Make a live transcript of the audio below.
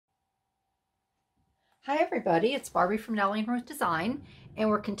Hi everybody, it's Barbie from Nellie and Ruth Design, and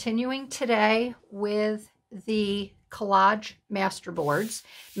we're continuing today with the Collage Master Boards,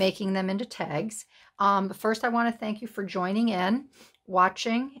 making them into tags. But first I want to thank you for joining in,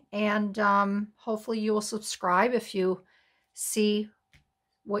 watching, and hopefully you will subscribe if you see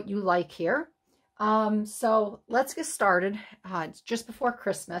what you like here. So let's get started. It's just before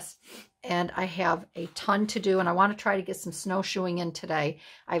Christmas and I have a ton to do, and I want to try to get some snowshoeing in today.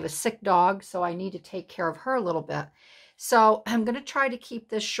 I have a sick dog, so I need to take care of her a little bit. So I'm going to try to keep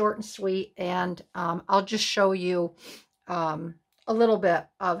this short and sweet, and I'll just show you a little bit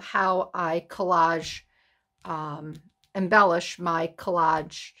of how I embellish my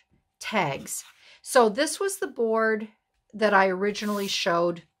collage tags. So this was the board that I originally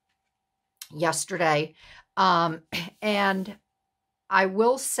showed yesterday, and I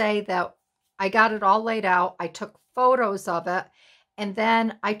will say that I got it all laid out. I took photos of it, and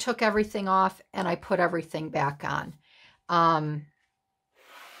then I took everything off and I put everything back on.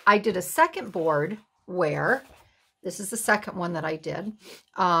 I did a second board where, this is the second one that I did,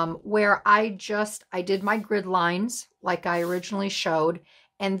 where I did my grid lines like I originally showed,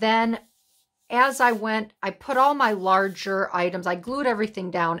 and then as I went, I put all my larger items, I glued everything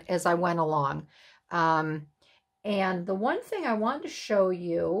down as I went along. And the one thing I wanted to show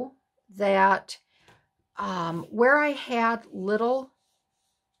you that where I had little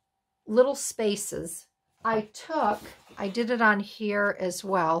spaces, I did it on here as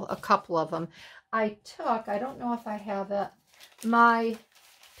well, a couple of them. I don't know if I have it, my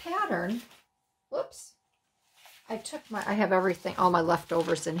pattern, whoops. I have everything, all my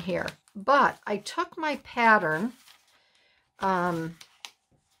leftovers in here, but I took my pattern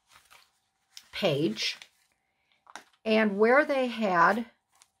page, and where they had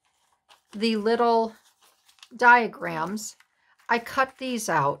the little diagrams, I cut these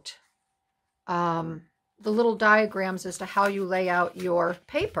out. The little diagrams as to how you lay out your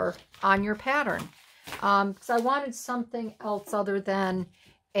paper on your pattern. Because I wanted something else other than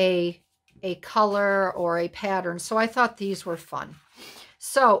a color or a pattern. So I thought these were fun.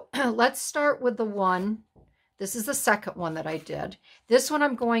 So let's start with the one. This is the second one that I did. This one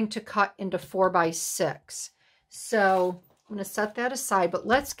I'm going to cut into 4x6. So I'm going to set that aside, but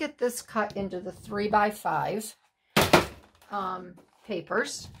let's get this cut into the 3x5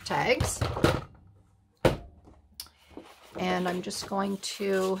 papers, tags. And I'm just going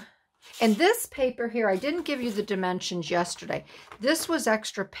to, and this paper here, I didn't give you the dimensions yesterday. This was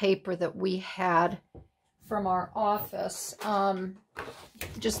extra paper that we had from our office,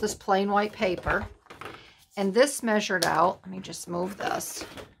 just this plain white paper. And this measured out, let me just move this.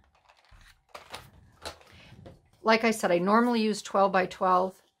 Like I said, I normally use 12 by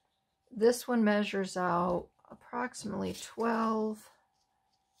 12. This one measures out approximately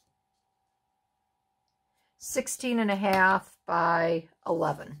 16.5 by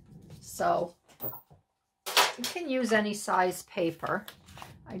 11. So you can use any size paper.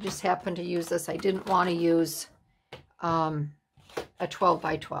 I just happened to use this. I didn't want to use a 12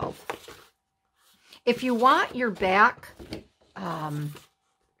 by 12. If you want your back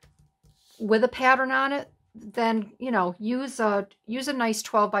with a pattern on it, then, you know, use a nice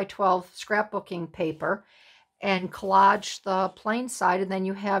 12 by 12 scrapbooking paper and collage the plain side, and then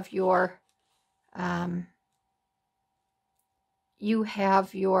you have your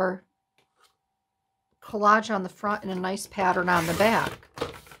collage on the front and a nice pattern on the back.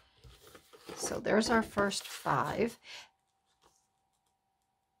 So there's our first 5.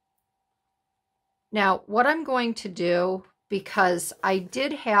 Now, what I'm going to do, because I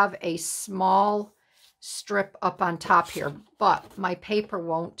did have a small strip up on top here, but my paper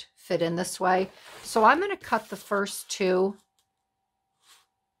won't fit in this way. So I'm going to cut the first 2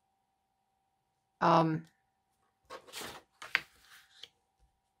 all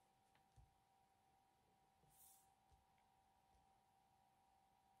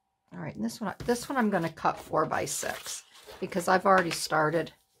right, and this one I'm going to cut 4x6 because I've already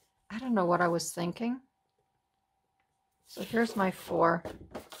started. I don't know what I was thinking. So here's my 4.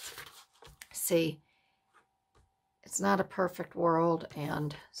 See, it's not a perfect world,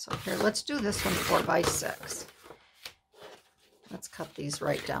 and so here, let's do this one 4x6. Let's cut these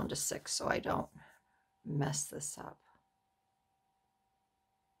right down to 6 so I don't mess this up.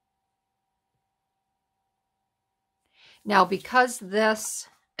 Now, because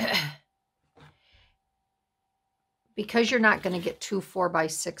you're not going to get 2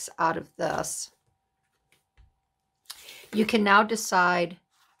 4x6 out of this, you can now decide,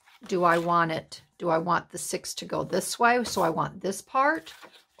 do I want the 6 to go this way, so I want this part,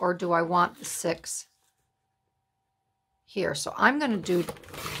 or do I want the 6 here. So I'm going to do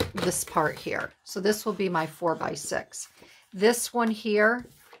this part here. So this will be my 4x6. This one here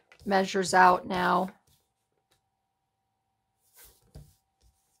measures out now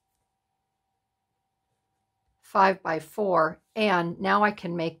 5x4, and now I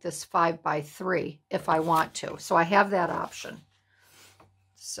can make this 5x3 if I want to. So I have that option.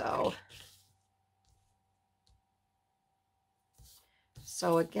 So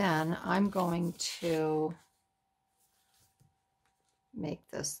again, I'm going to make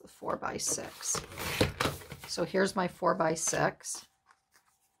this the 4x6. So here's my 4x6.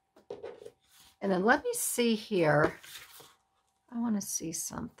 And then let me see here. I want to see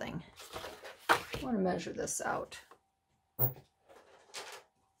something. I want to measure this out.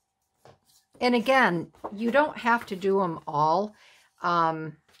 And again, you don't have to do them all.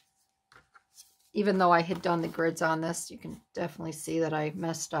 Even though I had done the grids on this, you can definitely see that I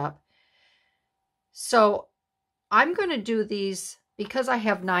messed up. So I'm going to do these, because I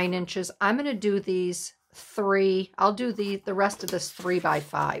have 9 inches, I'm going to do these 3. I'll do the rest of this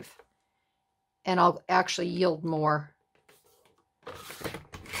 3x5. And I'll actually yield more.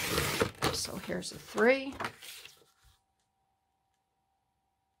 So here's a 3.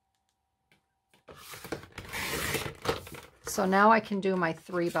 So now I can do my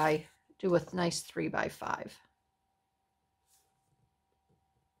do a nice 3x5.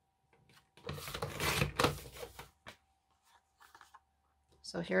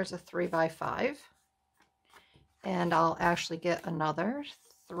 So here's a 3x5. And I'll actually get another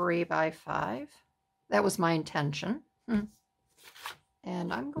 3x5. That was my intention.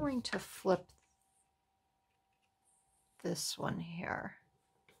 And I'm going to flip this one here.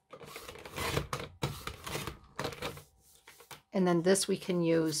 And then this we can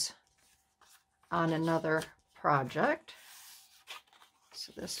use on another project.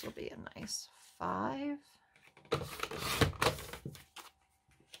 So this will be a nice 5.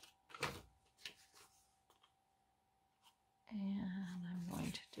 And I'm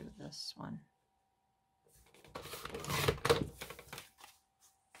going to do this one.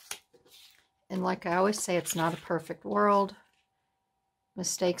 And like I always say, it's not a perfect world.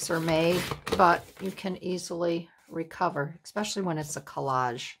 Mistakes are made, but you can easily recover, especially when it's a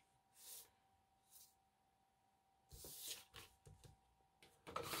collage.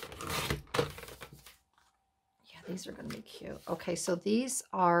 Yeah, these are going to be cute. Okay, so these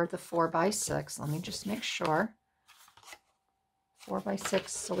are the 4x6. Let me just make sure. 4x6.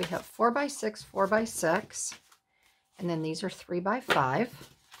 So we have 4x6, 4x6, and then these are 3x5.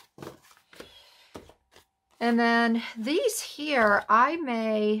 And then these here,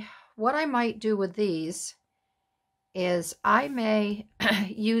 what I might do with these is I may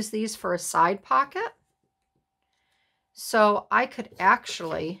use these for a side pocket. So I could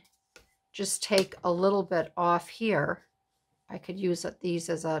actually just take a little bit off here. I could use these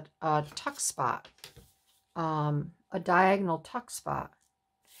as a tuck spot, a diagonal tuck spot,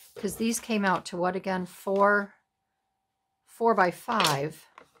 because these came out to what again? 4x5.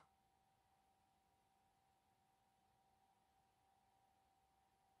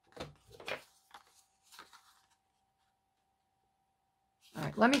 All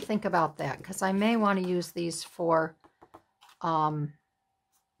right, let me think about that, because I may want to use these for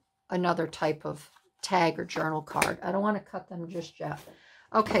another type of tag or journal card. I don't want to cut them just yet.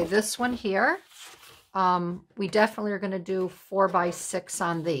 Okay, this one here, we definitely are going to do 4x6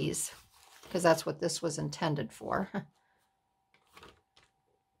 on these, because that's what this was intended for.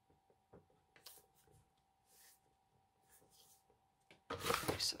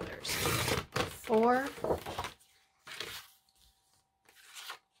 So there's 4.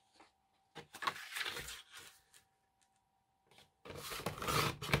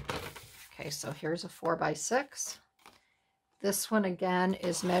 Okay, so here's a 4x6. This one again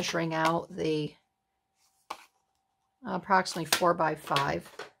is measuring out the approximately 4x5.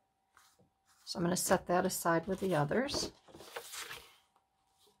 So I'm going to set that aside with the others.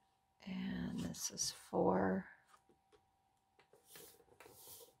 And this is 4.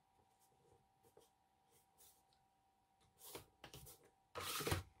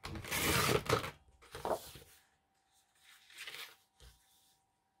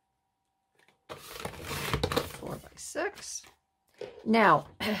 Six. Now,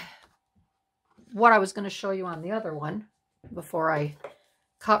 what I was going to show you on the other one before I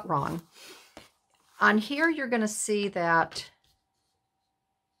cut wrong, on here you're going to see that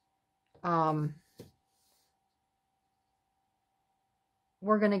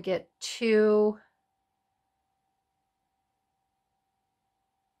we're going to get 2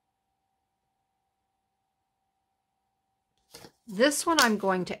 this one I'm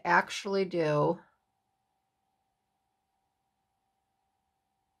going to actually do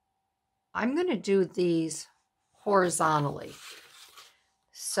I'm going to do these horizontally.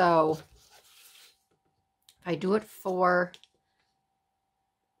 So if I do it 4,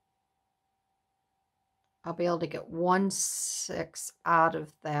 I'll be able to get 1/6 out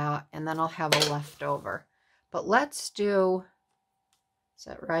of that, and then I'll have a leftover. But let's do, is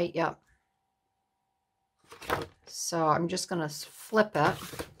that right? Yep. So I'm just going to flip it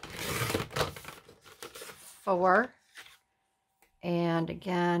 4. And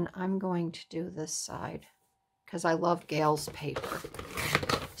again, I'm going to do this side because I love Gale's paper.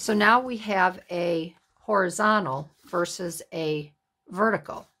 So now we have a horizontal versus a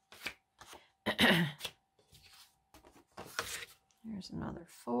vertical. Here's another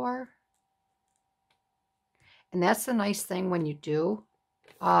 4. And that's the nice thing when you do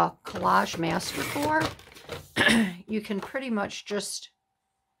a Collage Master Board. You can pretty much just,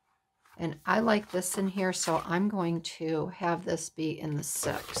 and I like this in here, so I'm going to have this be in the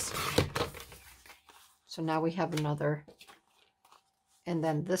 6. So now we have another, and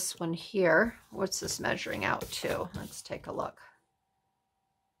then this one here, what's this measuring out to? Let's take a look.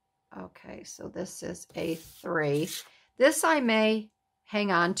 Okay, so this is a 3. This I may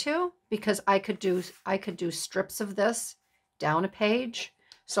hang on to because I could do strips of this down a page.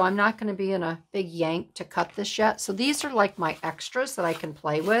 So I'm not going to be in a big yank to cut this yet. So these are like my extras that I can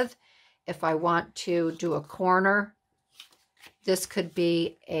play with. If I want to do a corner, this could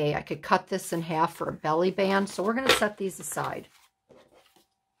be I could cut this in half for a belly band. So we're going to set these aside.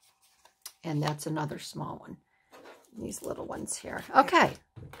 And that's another small one. These little ones here. Okay.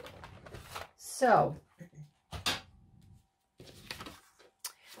 So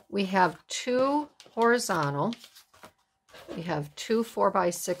we have 2 horizontal. We have 2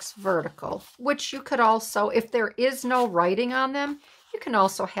 4x6 vertical, which you could also, if there is no writing on them, you can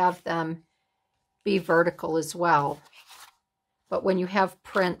also have them be vertical as well. But when you have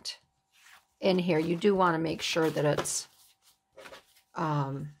print in here, you do want to make sure that it's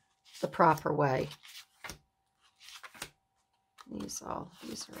the proper way. These are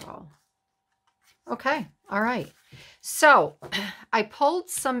all. Okay, all right. So I pulled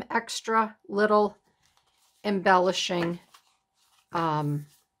some extra little embellishing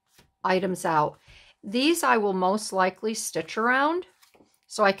items out. These I will most likely stitch around,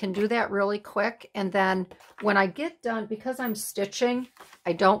 so I can do that really quick. And then when I get done, because I'm stitching,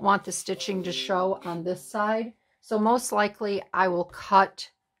 I don't want the stitching to show on this side. So most likely I will cut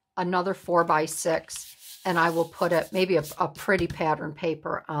another 4x6 and I will put it, maybe a pretty pattern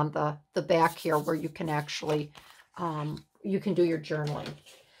paper on the back here where you can actually, you can do your journaling.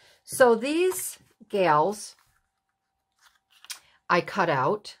 So these gals, I cut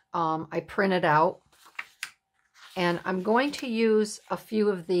out, I printed out, and I'm going to use a few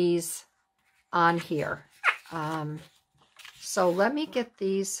of these on here. So let me get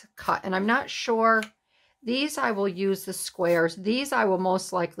these cut, and I'm not sure, these I will use the squares. These I will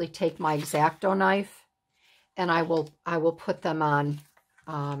most likely take my X-Acto knife, and I will put them on,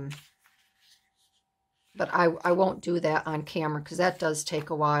 but I won't do that on camera because that does take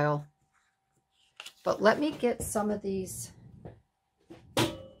a while. But let me get some of these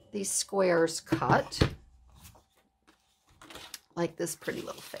squares cut, like this pretty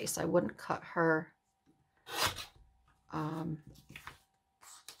little face. I wouldn't cut her.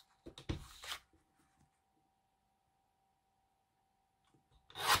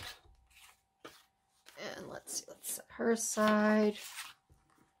 And let's set her aside.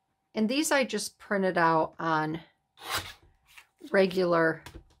 And these I just printed out on regular,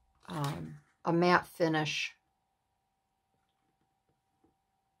 a matte finish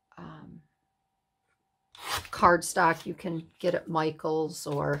cardstock. You can get at Michael's,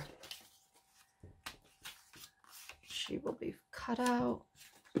 or she will be cut out.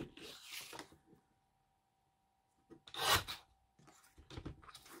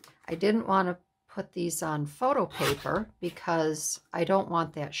 I didn't want to put these on photo paper because I don't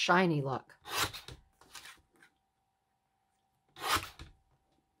want that shiny look.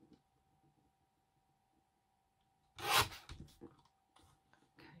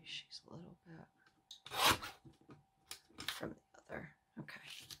 She's a little bit from the other. Okay.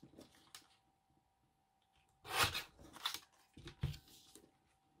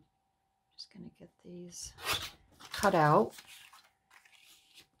 Just going to get these cut out.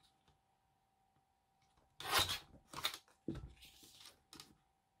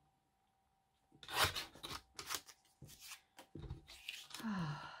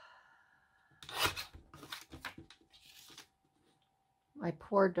 My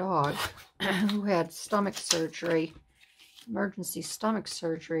poor dog, who had stomach surgery, emergency stomach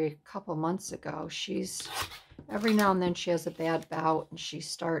surgery a couple months ago, every now and then she has a bad bout and she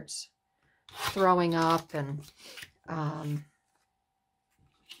starts throwing up, and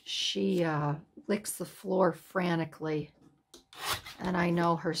she licks the floor frantically, and I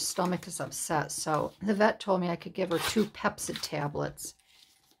know her stomach is upset. So the vet told me I could give her 2 Pepsid tablets,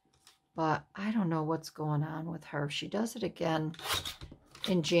 but I don't know what's going on with her. If she does it again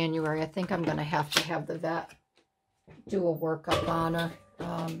in January, I think I'm going to have the vet do a workup on her.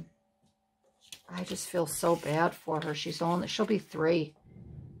 I just feel so bad for her. She'll be 3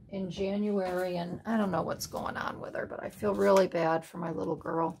 in January, and I don't know what's going on with her, but I feel really bad for my little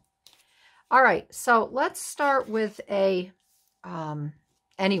girl. All right, so let's start with anyone,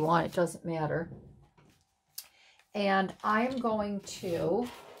 it doesn't matter. And I'm going to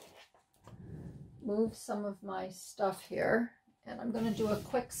move some of my stuff here, and I'm going to do a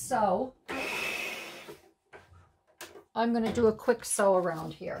quick sew. I'm going to do a quick sew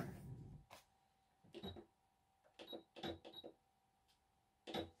around here.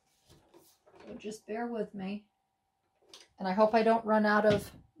 So just bear with me. And I hope I don't run out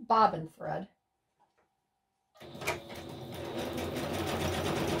of bobbin thread.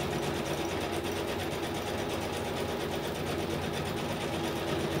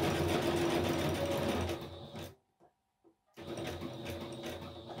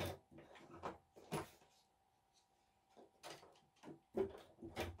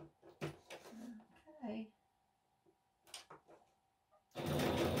 Okay.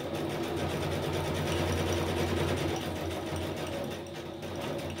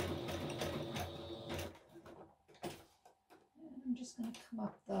 I'm just going to come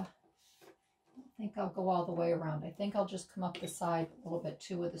up I don't think I'll go all the way around. I think I'll just come up the side a little bit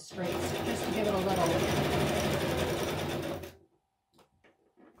too with the straight, so just to give it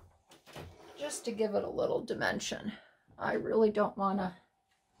a little dimension. I really don't want to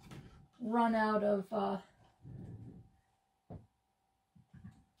run out of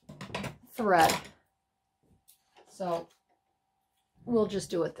thread, so we'll just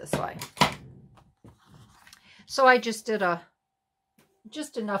do it this way. So I just did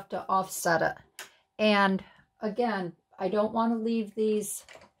just enough to offset it. And again, I don't want to leave these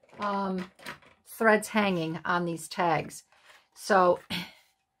threads hanging on these tags. So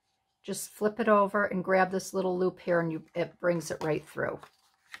just flip it over and grab this little loop here, and it brings it right through.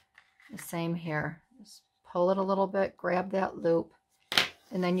 The same here. Just pull it a little bit, grab that loop,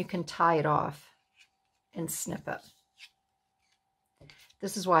 and then you can tie it off and snip it.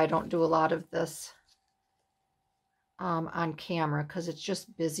 This is why I don't do a lot of this on camera, because it's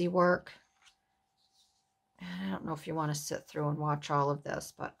just busy work. I don't know if you want to sit through and watch all of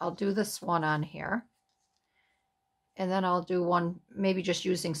this, but I'll do this one on here. And then I'll do one, maybe just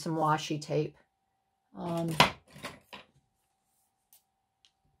using some washi tape.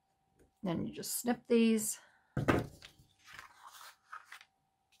 Then you just snip these.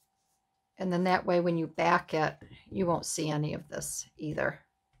 And then that way when you back it, you won't see any of this either.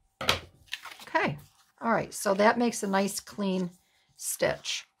 Okay. All right, so that makes a nice clean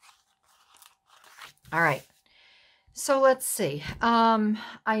stitch. All right, so let's see. I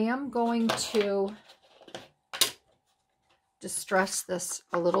am going to distress this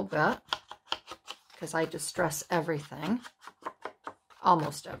a little bit, because I distress everything,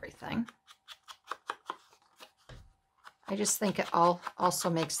 almost everything. I just think it also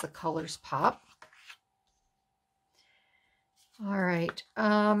makes the colors pop. All right.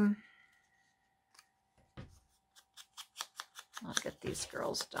 I'll get these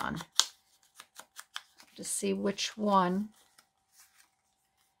girls done to see which one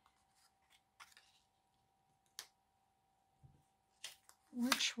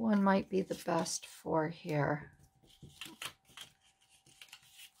might be the best for here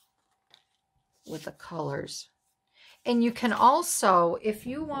with the colors. And you can also, if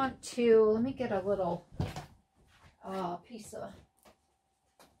you want to, let me get a little piece of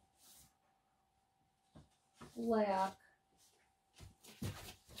black.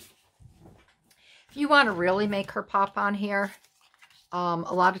 If you want to really make her pop on here, a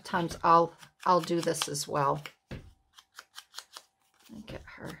lot of times I'll do this as well. Let me get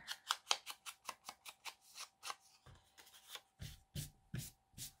her.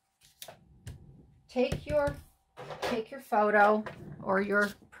 Take your photo or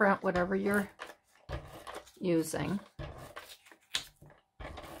your print, whatever you're using.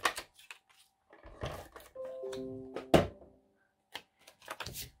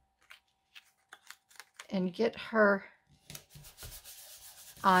 And get her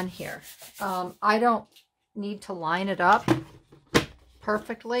on here. I don't need to line it up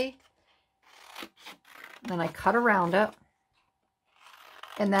perfectly. Then I cut around it.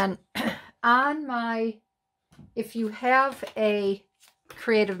 And then on my, if you have a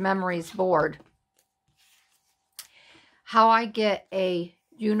Creative Memories board, how I get a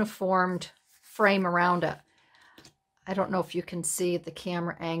uniformed frame around it. I don't know if you can see the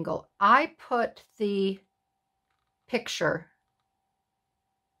camera angle. I put the picture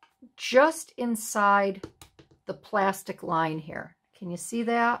just inside the plastic line here. Can you see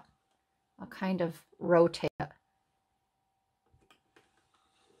that? I'll kind of rotate it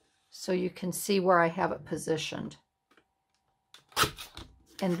so you can see where I have it positioned.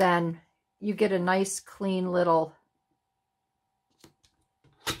 And then you get a nice clean little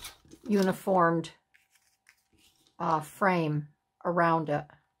uniformed frame around it.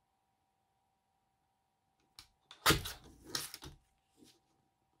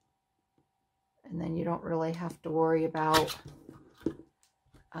 And then you don't really have to worry about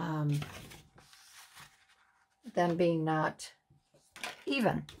them being not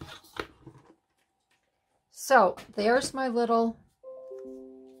even. So there's my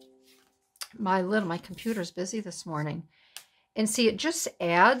computer's busy this morning. And see, it just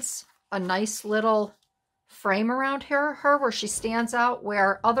adds a nice little frame around her where she stands out,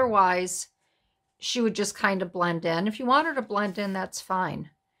 where otherwise she would just kind of blend in. If you want her to blend in, that's fine.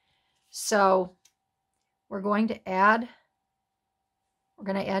 So we're going to add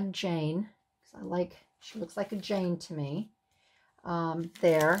Jane, because she looks like a Jane to me.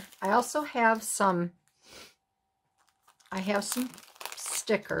 There. I also have some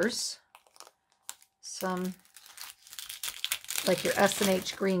stickers, some like your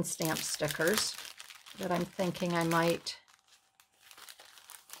S&H green stamp stickers that I'm thinking I might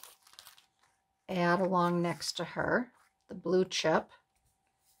add along next to her, the blue chip.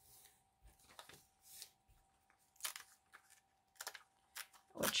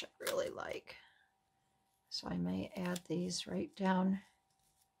 Which I really like. So I may add these right down.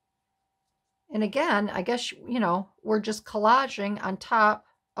 And again, I guess, you know, we're just collaging on top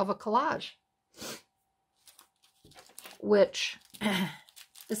of a collage. Which,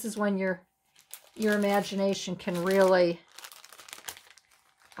 this is when your imagination can really,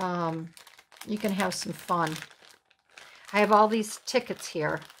 you can have some fun. I have all these tickets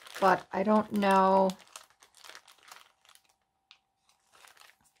here, but I don't know.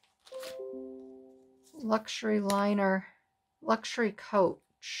 Luxury liner, luxury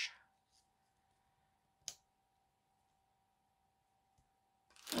coach.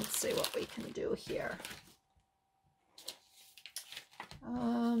 Let's see what we can do here.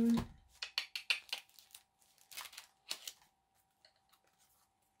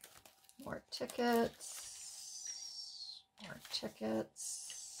 More tickets,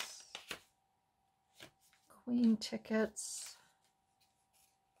 queen tickets.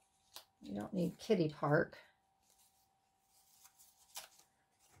 You don't need Kitty Park.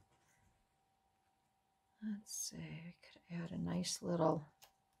 Let's see, I could add a nice little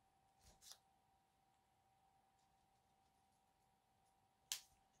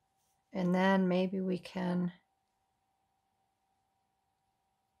and then maybe we can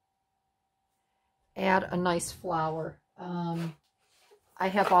add a nice flower. I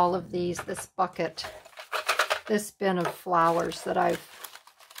have all of these, this bucket, this bin of flowers that I've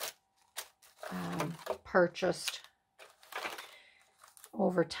purchased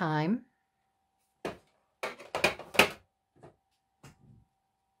over time.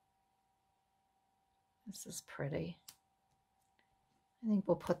 This is pretty. I think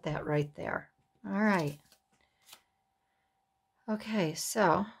we'll put that right there. All right. Okay,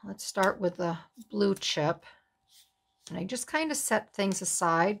 so let's start with the blue chip. And I just kind of set things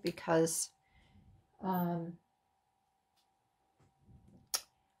aside because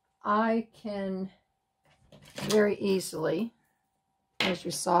I can very easily, as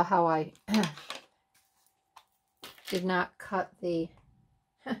you saw how I did not cut the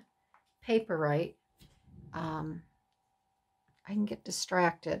paper right, I can get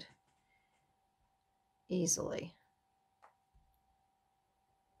distracted easily.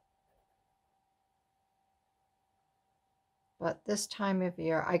 But this time of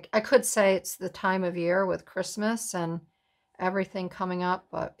year, I could say it's the time of year with Christmas and everything coming up,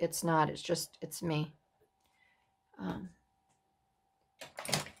 but it's not. It's just, it's me.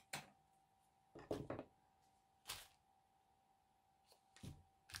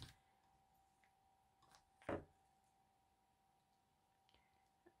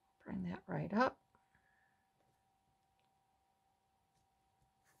 Bring that right up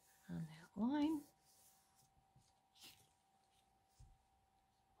on that line.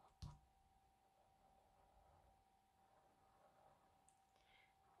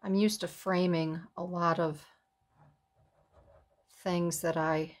 I'm used to framing a lot of things that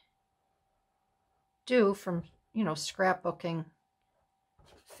I do from, you know, scrapbooking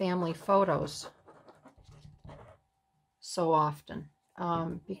family photos so often,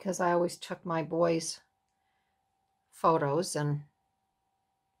 because I always took my boys' photos and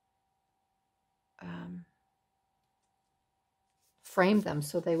framed them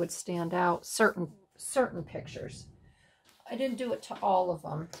so they would stand out. Certain pictures. I didn't do it to all of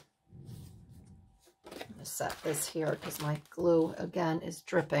them. I'm going to set this here because my glue again is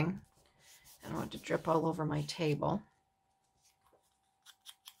dripping. I don't want it to drip all over my table.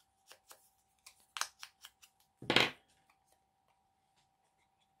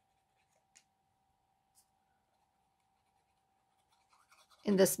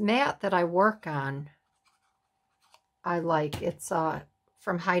 And this mat that I work on, I like. It's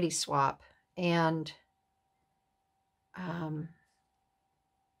from Heidi Swap, and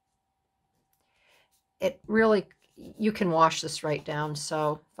it really, you can wash this right down,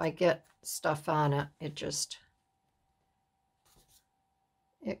 so if I get stuff on it,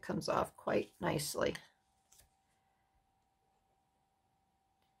 it comes off quite nicely.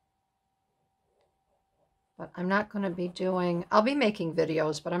 But I'm not going to be doing, I'll be making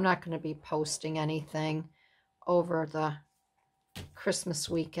videos, but I'm not going to be posting anything over the Christmas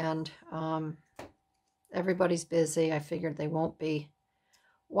weekend. Everybody's busy. I figured they won't be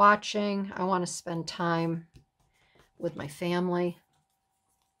watching. I want to spend time with my family.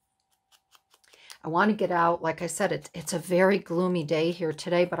 I want to get out. Like I said, it's a very gloomy day here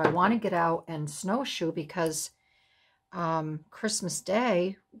today, but I want to get out and snowshoe because Christmas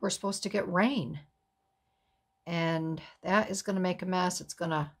Day, we're supposed to get rain. And that is going to make a mess. It's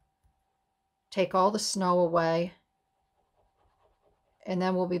going to take all the snow away. And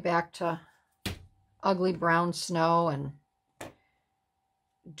then we'll be back to ugly brown snow and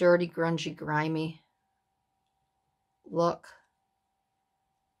dirty, grungy, grimy look.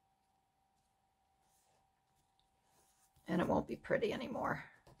 And it won't be pretty anymore.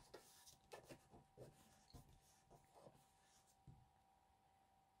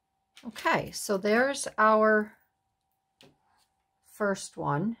 Okay, so there's our first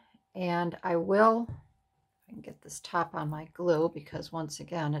one, and I will get this top on my glue because once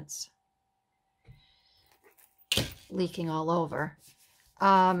again it's leaking all over.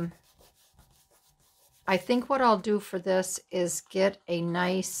 I think what I'll do for this is get a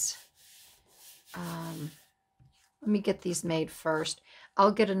nice, let me get these made first.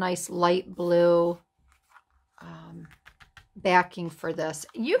 I'll get a nice light blue backing for this.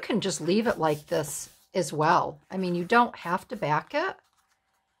 You can just leave it like this as well. I mean, you don't have to back it,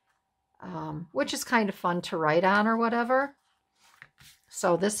 which is kind of fun to write on or whatever.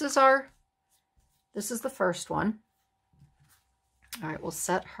 So this is the first one. All right, we'll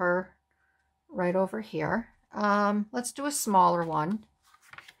set her right over here. Let's do a smaller one.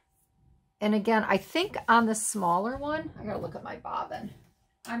 And again, I think on the smaller one, I gotta look at my bobbin.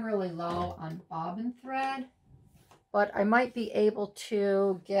 I'm really low on bobbin thread, but I might be able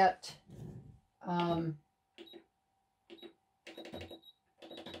to get a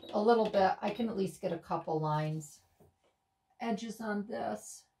little bit. I can at least get a couple lines, edges on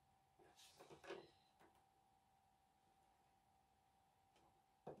this.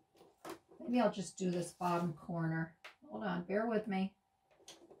 Maybe I'll just do this bottom corner. Hold on, bear with me.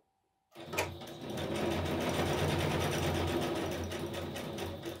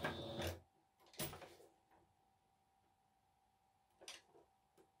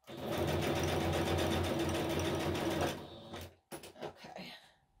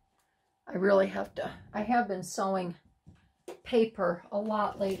 I really have to, I have been sewing paper a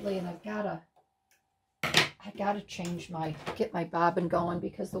lot lately, and I gotta change get my bobbin going,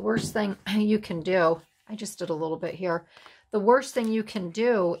 because the worst thing you can do, I just did a little bit here. The worst thing you can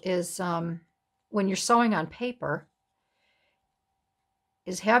do is when you're sewing on paper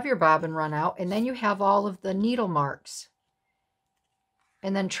is have your bobbin run out, and then you have all of the needle marks,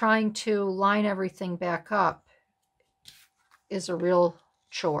 and then trying to line everything back up is a real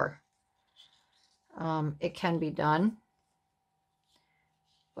chore. It can be done,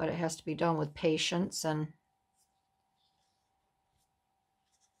 but it has to be done with patience. And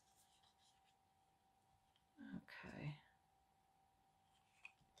okay,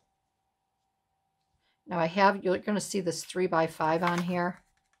 now you're going to see this 3x5 on here.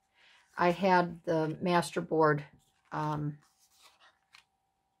 I had the master board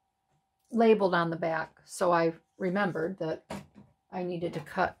labeled on the back, so I remembered that I needed to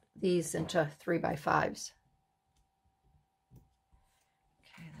cut these into 3x5s.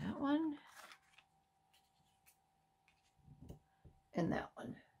 Okay, that one. And that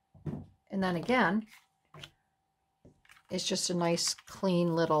one. And then again, it's just a nice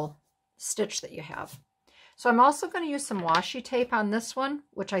clean little stitch that you have. So I'm also going to use some washi tape on this one,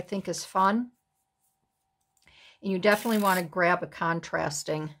 which I think is fun. And you definitely want to grab a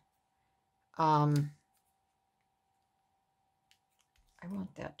contrasting. I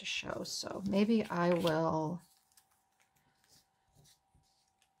want that to show, so maybe I will.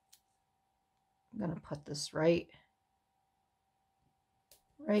 I'm going to put this right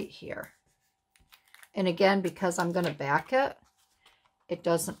here. And again, because I'm going to back it, it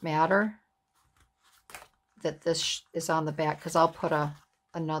doesn't matter that this is on the back, because I'll put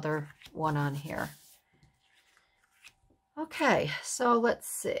another one on here. Okay, so let's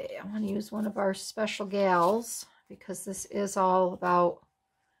see. I want to use one of our special gals, because this is all about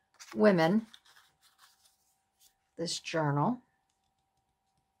women, this journal.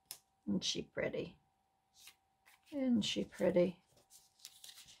 Isn't she pretty? Isn't she pretty?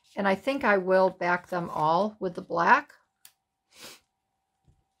 And I think I will back them all with the black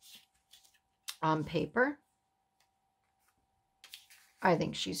on paper. I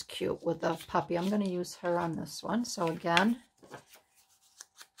think she's cute with the puppy. I'm going to use her on this one. So again,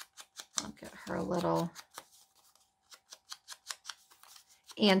 I'll get her a little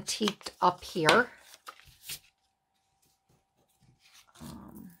antiqued up here.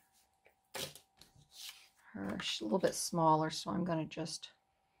 She's a little bit smaller, so I'm going to just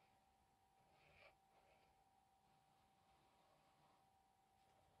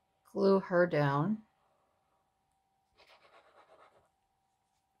glue her down.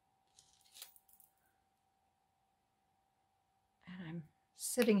 And I'm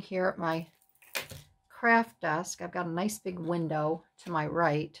sitting here at my craft desk. I've got a nice big window to my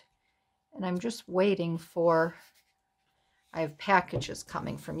right, and I'm just waiting for, I have packages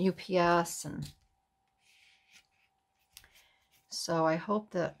coming from UPS, and so I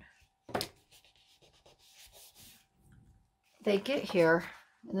hope that they get here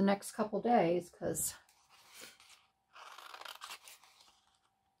in the next couple days, because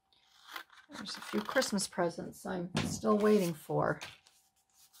there's a few Christmas presents I'm still waiting for.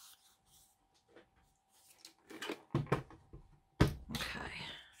 Okay.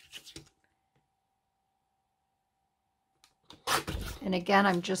 And again,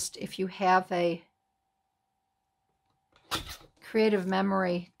 I'm just, if you have a creative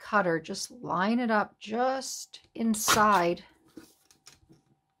memory cutter, just line it up just inside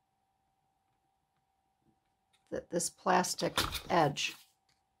this plastic edge,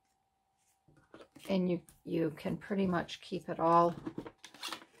 and you can pretty much keep it all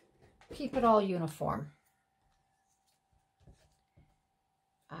uniform.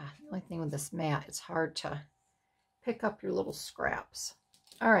 The only thing with this mat, it's hard to pick up your little scraps.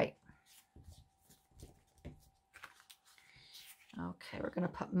 All right. Okay, we're going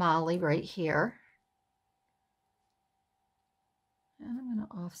to put Molly right here. And I'm going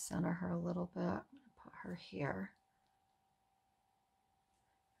to off-center her a little bit. I'm going to put her here.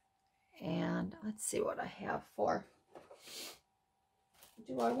 And let's see what I have for.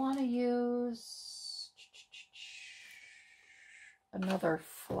 Do I want to use another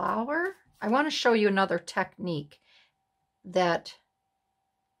flower? I want to show you another technique that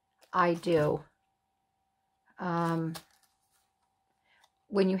I do.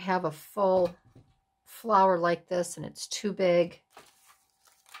 When you have a full flower like this and it's too big,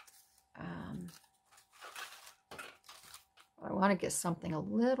 I want to get something a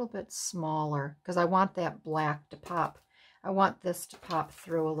little bit smaller, because I want that black to pop. I want this to pop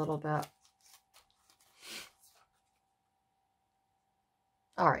through a little bit.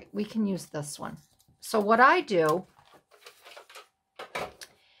 All right, we can use this one. So what I do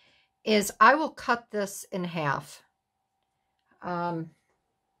is I will cut this in half. And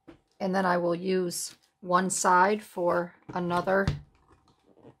then I will use one side for another.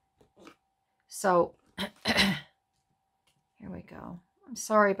 So here we go. I'm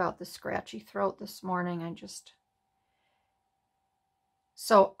sorry about the scratchy throat this morning.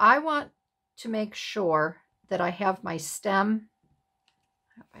 So I want to make sure that I have my stem.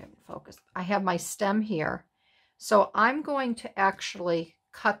 I haven't focused. I have my stem here. So I'm going to actually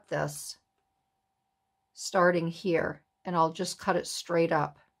cut this starting here, and I'll just cut it straight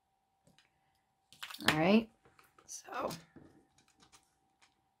up. All right. So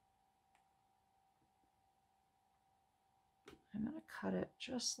I'm going to cut it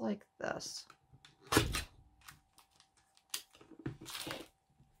just like this.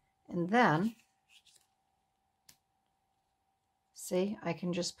 And then, see, I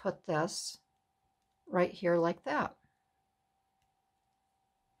can just put this right here like that.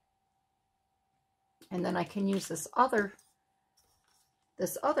 And then I can use this other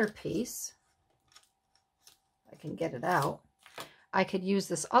piece. I can get it out. I could use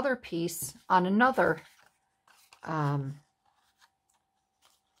this other piece on another I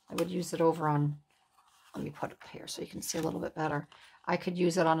would use it over on, let me put it here so you can see a little bit better. I could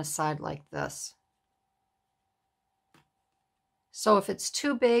use it on a side like this. So if it's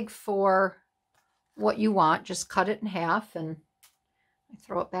too big for what you want, just cut it in half and I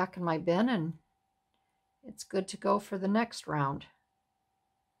throw it back in my bin and it's good to go for the next round.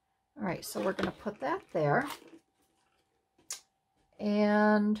 All right, so we're going to put that there.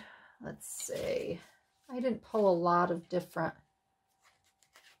 And let's see, I didn't pull a lot of different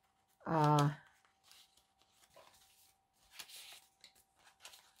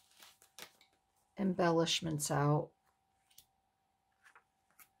embellishments out.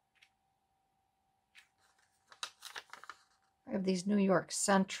 I have these New York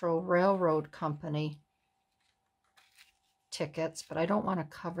Central Railroad Company tickets, but I don't want to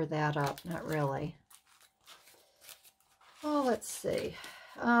cover that up, not really. Oh, let's see.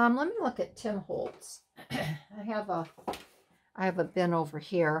 Let me look at Tim Holtz. I have a bin over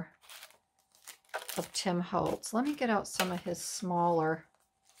here of Tim Holtz. Let me get out some of his smaller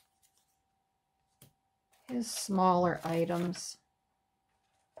items.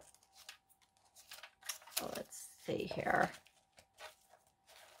 So let's see here.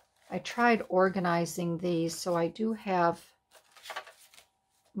 I tried organizing these, so I do have,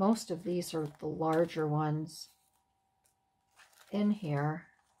 most of these are the larger ones in here.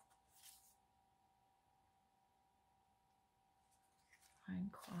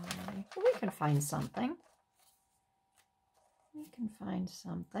 Fine quality. Well, we can find something. We can find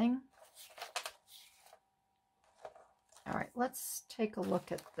something. All right, let's take a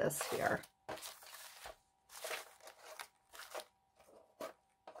look at this here.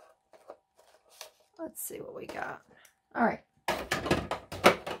 Let's see what we got. All right.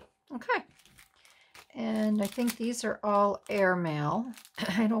 Okay. And I think these are all airmail.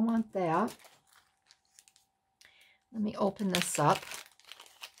 I don't want that. Let me open this up.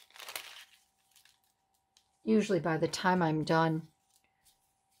 Usually by the time I'm done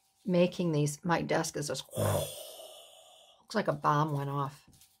making these, my desk is just looks like a bomb went off.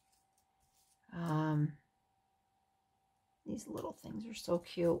 These little things are so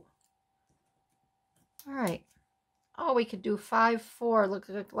cute. All right. Oh, we could do 5-4. Look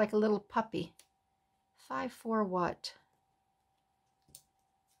like a little puppy. 5-4 what?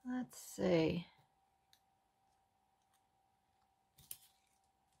 Let's see.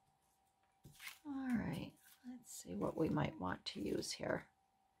 All right. Let's see what we might want to use here.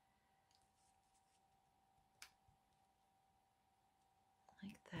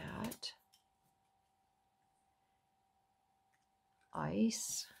 Like that.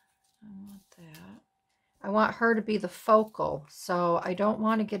 Ice. I want that. I want her to be the focal, so I don't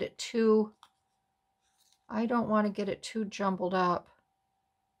want to get it too, jumbled up.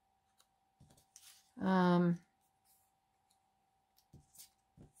 Because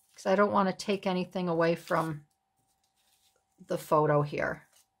I don't want to take anything away from the photo here.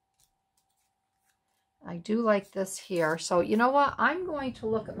 I do like this here. So you know what? I'm going to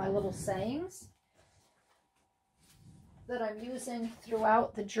look at my little sayings that I'm using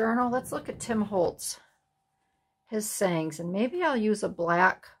throughout the journal. Let's look at Tim Holtz. His sayings, and maybe I'll use a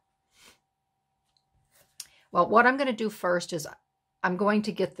black. Well, what I'm going to do first is I'm going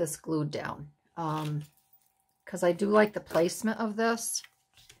to get this glued down because I do like the placement of this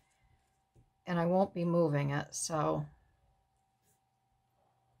and I won't be moving it. So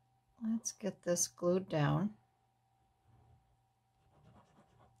let's get this glued down.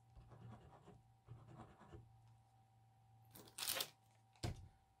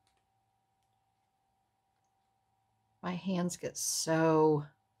 My hands get so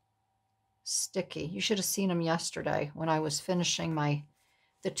sticky. You should have seen them yesterday when I was finishing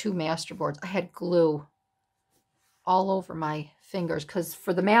the 2 master boards. I had glue all over my fingers because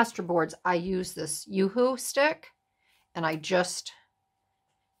for the master boards I use this Yoo-hoo stick and I just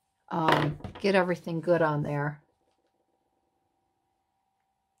get everything good on there.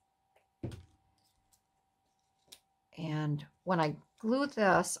 And when I glue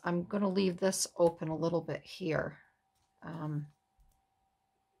this, I'm going to leave this open a little bit here.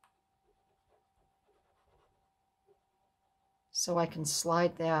 So I can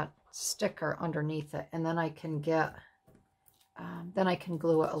slide that sticker underneath it, and then I can get, then I can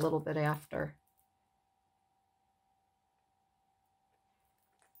glue it a little bit after.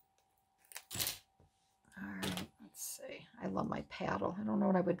 All right, let's see. I love my paddle. I don't know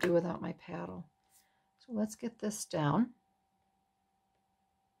what I would do without my paddle. So let's get this down.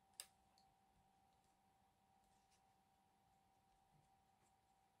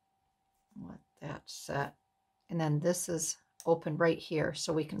 Let that set. And then this is open right here,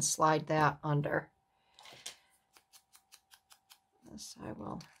 so we can slide that under. This I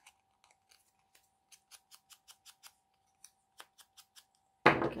will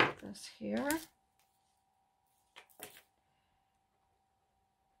get this here.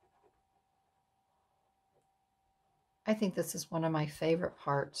 I think this is one of my favorite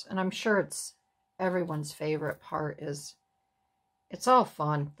parts, and I'm sure it's everyone's favorite part. Is it's all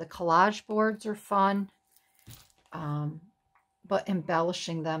fun. The collage boards are fun, but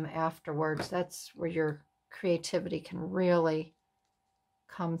embellishing them afterwards, that's where your creativity can really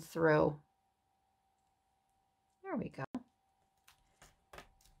come through. There we go.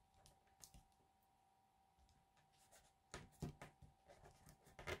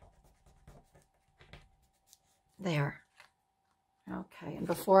 There. Okay, and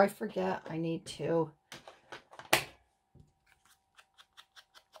before I forget, I need to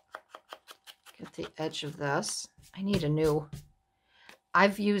get the edge of this. I need a new,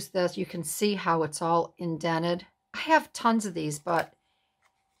 I've used this. You can see how it's all indented. I have tons of these, but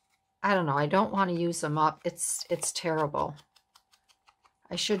I don't know. I don't want to use them up. It's terrible.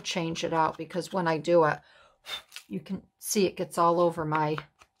 I should change it out because when I do it, you can see it gets all over my...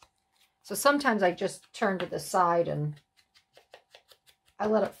 So sometimes I just turn to the side and I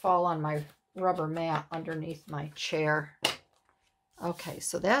let it fall on my rubber mat underneath my chair. Okay,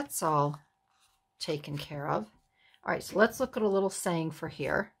 so that's all taken care of. All right, so let's look at a little saying for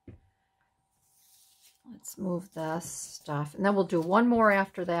here. Let's move this stuff, and then we'll do one more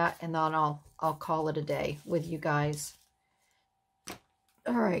after that, and then I'll call it a day with you guys.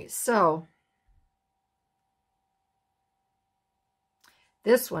 All right, so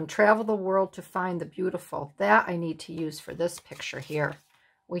this one, travel the world to find the beautiful. That I need to use for this picture here.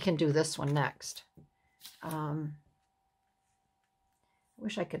 We can do this one next. I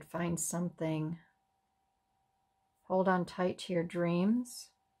wish I could find something. Hold on tight to your dreams.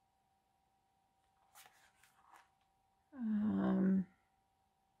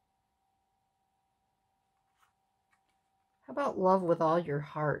 How about love with all your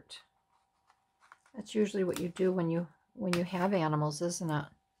heart? That's usually what you do when you have animals, isn't it?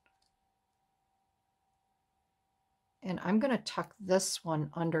 And I'm going to tuck this one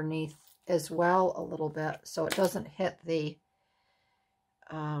underneath as well a little bit so it doesn't hit the,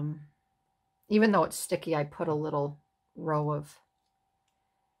 even though it's sticky, I put a little row of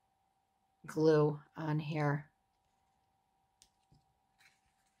glue on here.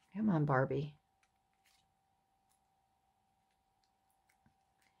 Come on, Barbie.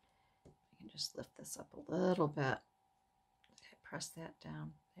 I can just lift this up a little bit. Okay, press that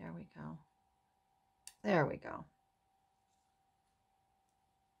down. There we go. There we go.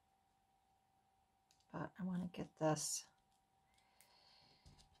 But I want to get this.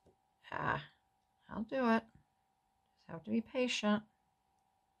 I'll do it. Just have to be patient.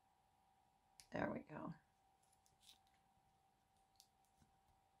 There we go.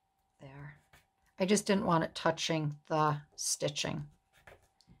 There. I just didn't want it touching the stitching.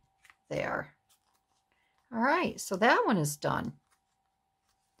 There. All right, so that one is done.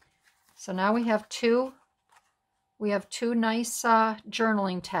 So now we have two nice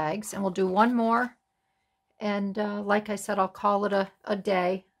journaling tags, and we'll do one more. And like I said, I'll call it a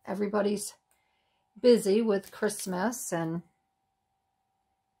day. Everybody's busy with Christmas, and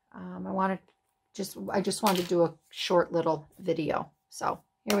I just wanted to do a short little video. So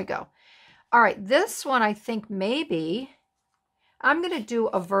here we go. All right, this one I think maybe I'm going to do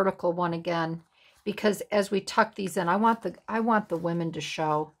a vertical one again, because as we tuck these in, I want the women to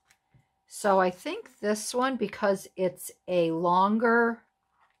show. So I think this one, because it's a longer,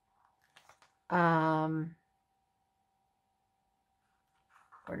 where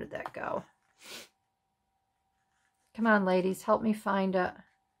did that go? Come on, ladies, help me find it.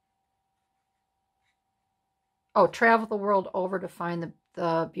 Oh, travel the world over to find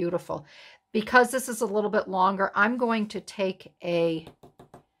the beautiful. Because this is a little bit longer, I'm going to take a,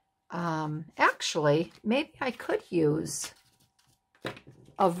 actually, maybe I could use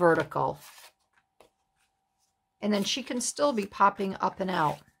a vertical. And then she can still be popping up and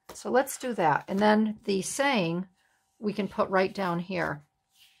out. So let's do that. And then the saying we can put right down here.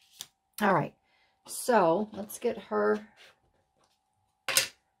 All right. So let's get her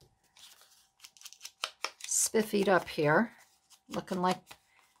spiffied up here, looking like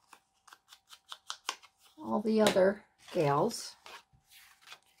all the other gals.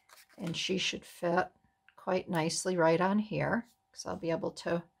 And she should fit quite nicely right on here, because I'll be able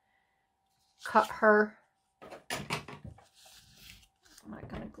to cut her. I'm not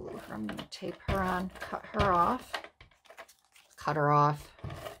going to glue her. I'm going to tape her on, cut her off. Cut her off.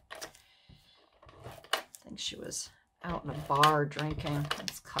 I think she was out in a bar drinking.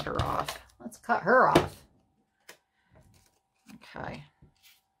 Let's cut her off. Let's cut her off. Okay.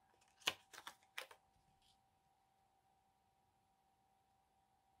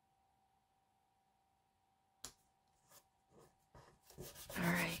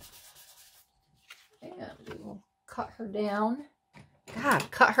 All right. And we will cut her down.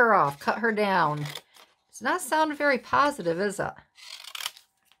 God, cut her off, cut her down. It's not sounding very positive, is it?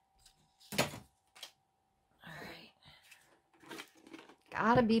 All right.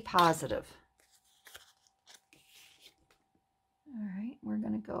 Gotta be positive. All right, we're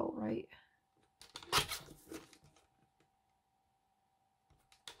gonna go right.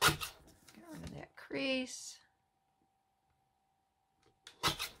 Get rid of that crease.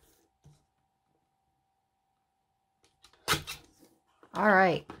 All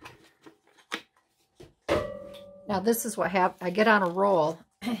right. Now this is what happens. I get on a roll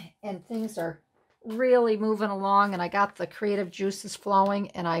and things are really moving along and I got the creative juices flowing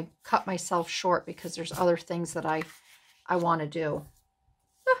and I cut myself short because there's other things that I want to do.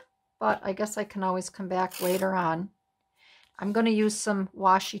 But I guess I can always come back later on. I'm going to use some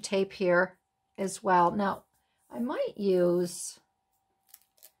washi tape here as well. Now, I might use,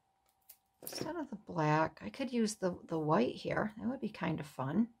 instead of the black, I could use the white here. That would be kind of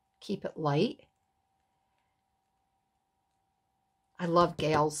fun. Keep it light. I love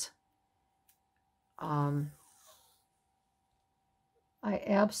Gail's. I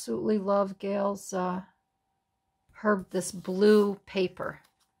absolutely love Gail's this blue paper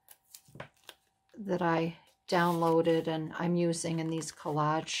that I downloaded and I'm using in these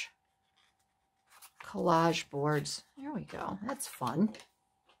collage boards. There we go. That's fun.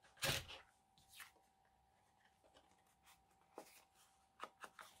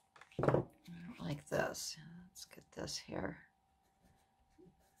 Like this. Let's get this here.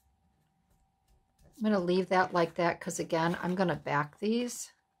 I'm going to leave that like that because, again, I'm going to back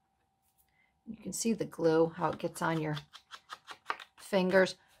these. You can see the glue, how it gets on your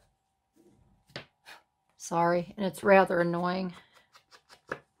fingers. Sorry, and it's rather annoying.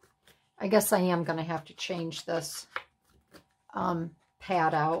 I guess I am going to have to change this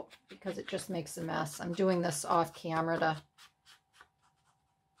pad out because it just makes a mess. I'm doing this off camera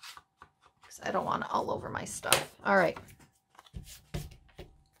because I don't want it all over my stuff. All right.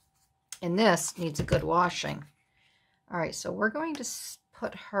 And this needs a good washing. All right, so we're going to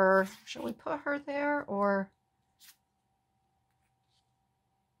put her, shall we put her there or?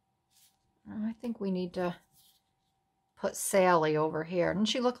 I think we need to put Sally over here. Doesn't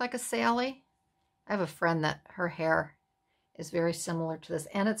she look like a Sally? I have a friend that her hair is very similar to this,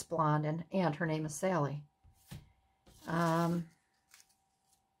 and it's blonde, and her name is Sally. And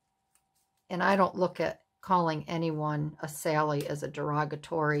I don't look at calling anyone a Sally as a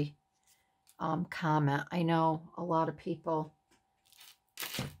derogatory comment. I know a lot of people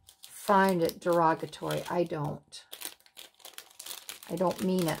find it derogatory. I don't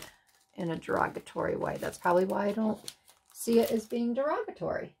mean it in a derogatory way. That's probably why I don't see it as being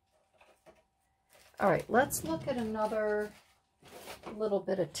derogatory. All right, let's look at another little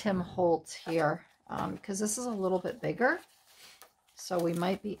bit of Tim Holtz here because this is a little bit bigger. So we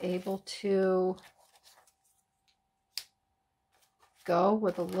might be able to go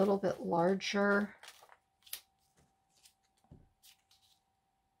with a little bit larger.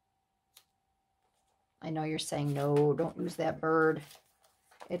 I know you're saying, no, don't use that bird.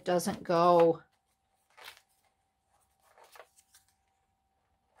 It doesn't go.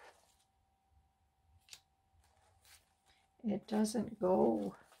 It doesn't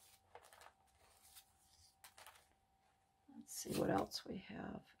go. Let's see what else we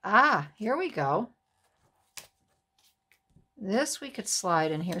have. Ah, here we go. This we could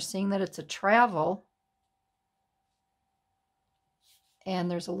slide in here, seeing that it's a travel.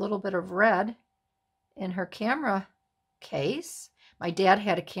 And there's a little bit of red in her camera case. My dad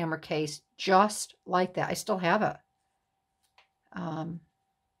had a camera case just like that. I still have it.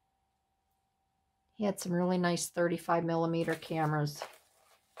 He had some really nice 35mm cameras.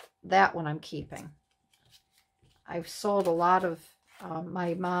 That one I'm keeping. I've sold a lot of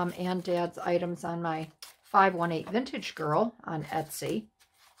my mom and dad's items on my 518 Vintage Girl on Etsy.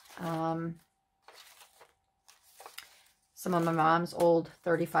 Some of my mom's old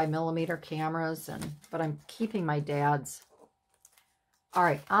 35mm cameras, but I'm keeping my dad's. All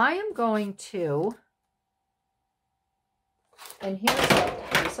right, I am going to, and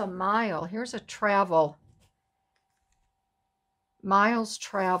here's a mile. Here's a travel. Miles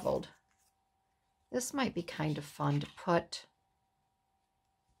traveled. This might be kind of fun to put.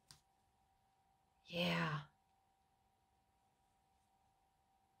 Yeah.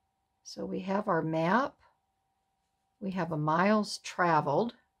 So we have our map. We have a miles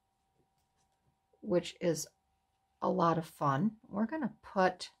traveled, which is a lot of fun. We're going to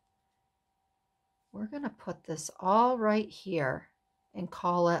put this all right here and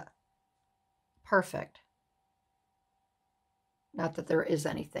call it perfect. Not that there is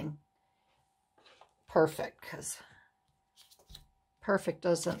anything perfect, because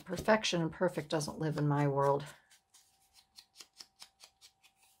perfection and perfect doesn't live in my world.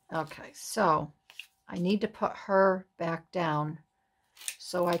 Okay, so I need to put her back down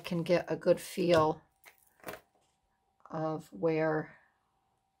so I can get a good feel of where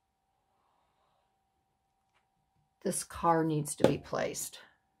this car needs to be placed.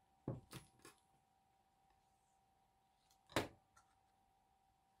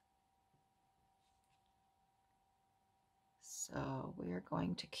 So we are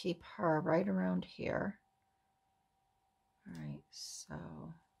going to keep her right around here. All right, so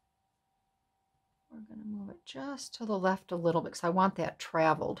we're going to move it just to the left a little bit because I want that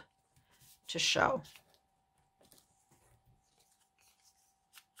traveled to show.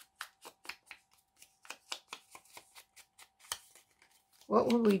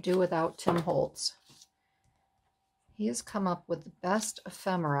 What would we do without Tim Holtz? He has come up with the best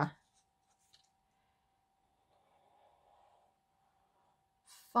ephemera.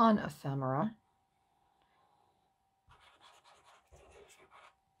 Fun ephemera.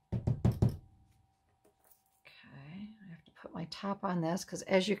 I have to put my top on this because,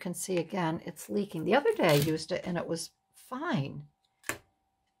 as you can see, again, it's leaking. The other day I used it and it was fine.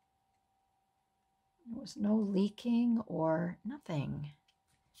 There was no leaking or nothing.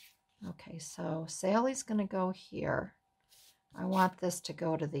 Okay, so Sally's going to go here. I want this to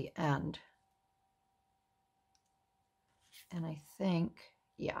go to the end. And I think,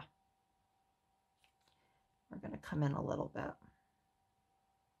 yeah, we're going to come in a little bit.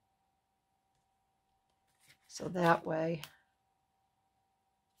 So that way,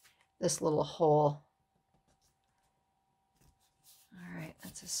 this little hole. All right,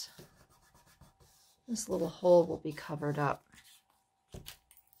 that's this little hole will be covered up.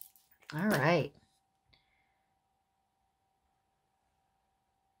 All right.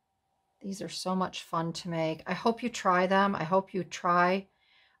 These are so much fun to make. I hope you try them. I hope you try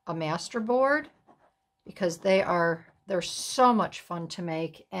a master board because they're so much fun to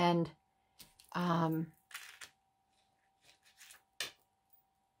make. And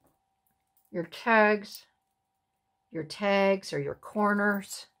your tags or your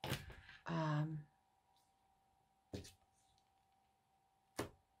corners,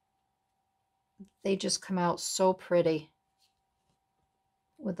 they just come out so pretty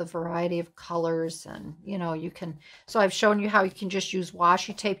with a variety of colors. And you know, you can, so I've shown you how you can just use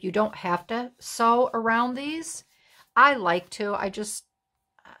washi tape. You don't have to sew around these. I like to. I just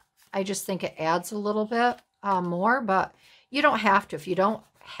think it adds a little bit more, but you don't have to. If you don't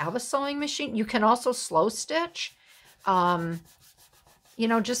have a sewing machine, you can also slow stitch. You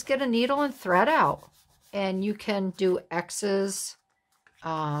know, just get a needle and thread out, and you can do X's.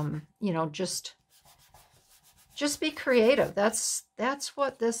 You know, just be creative. That's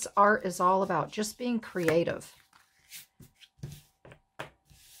what this art is all about, just being creative.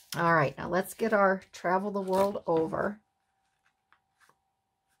 All right, now let's get our Travel the World Over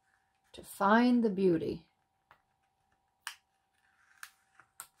to find the beauty.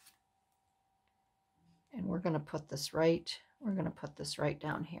 And we're going to put this right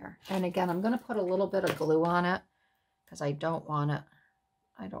down here. And again, I'm going to put a little bit of glue on it because I don't want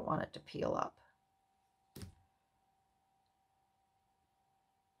it to peel up.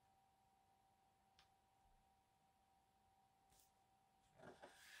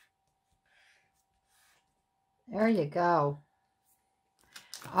 There you go.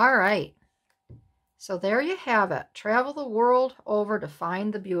 All right. So there you have it. Travel the world over to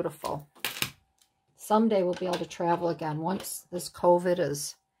find the beautiful. Someday we'll be able to travel again once this COVID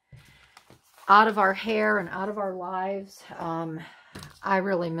is out of our hair and out of our lives. I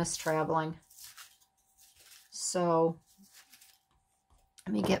really miss traveling. So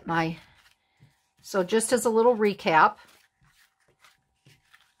let me get my, so just as a little recap,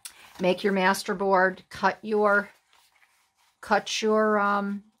 make your master board, cut your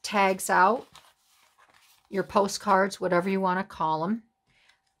tags out, your postcards, whatever you want to call them.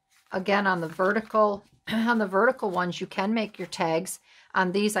 Again, on the vertical ones, you can make your tags.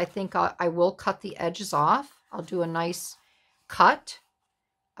 On these, I think I will cut the edges off. I'll do a nice cut.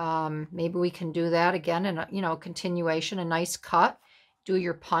 Maybe we can do that again in a, you know, continuation, a nice cut. Do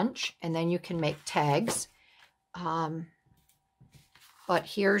your punch, and then you can make tags. But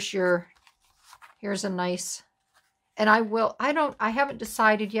here's a nice, and I haven't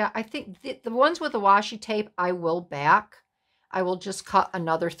decided yet. I think the ones with the washi tape, I will back. I will just cut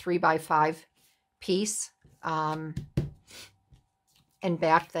another 3x5 piece and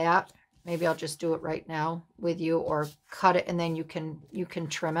back that. Maybe I'll just do it right now with you, or cut it and then you can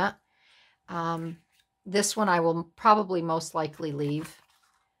trim it. This one I will probably most likely leave.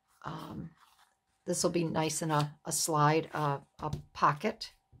 This will be nice in a slide, a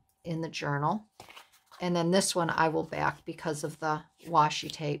pocket in the journal. And then this one I will back because of the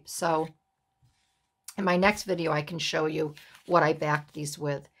washi tape. So in my next video, I can show you what I backed these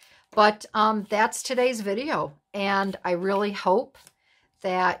with. But that's today's video. And I really hope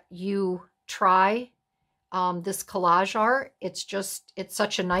that you try this collage art. It's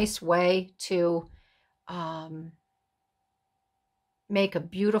such a nice way to make a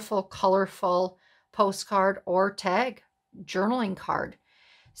beautiful, colorful postcard or tag journaling card.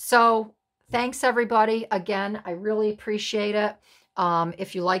 So thanks everybody. Again, I really appreciate it.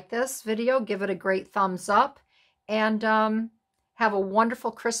 If you like this video, give it a great thumbs up, and have a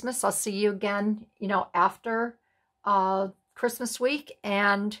wonderful Christmas. I'll see you again, after Christmas week,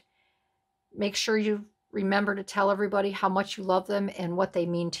 and make sure you remember to tell everybody how much you love them and what they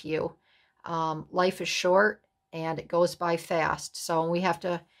mean to you. Life is short and it goes by fast. So we have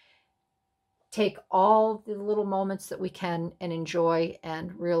to take all the little moments that we can and enjoy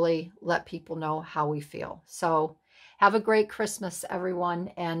and really let people know how we feel. So have a great Christmas,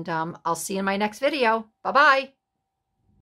 everyone. And I'll see you in my next video. Bye-bye.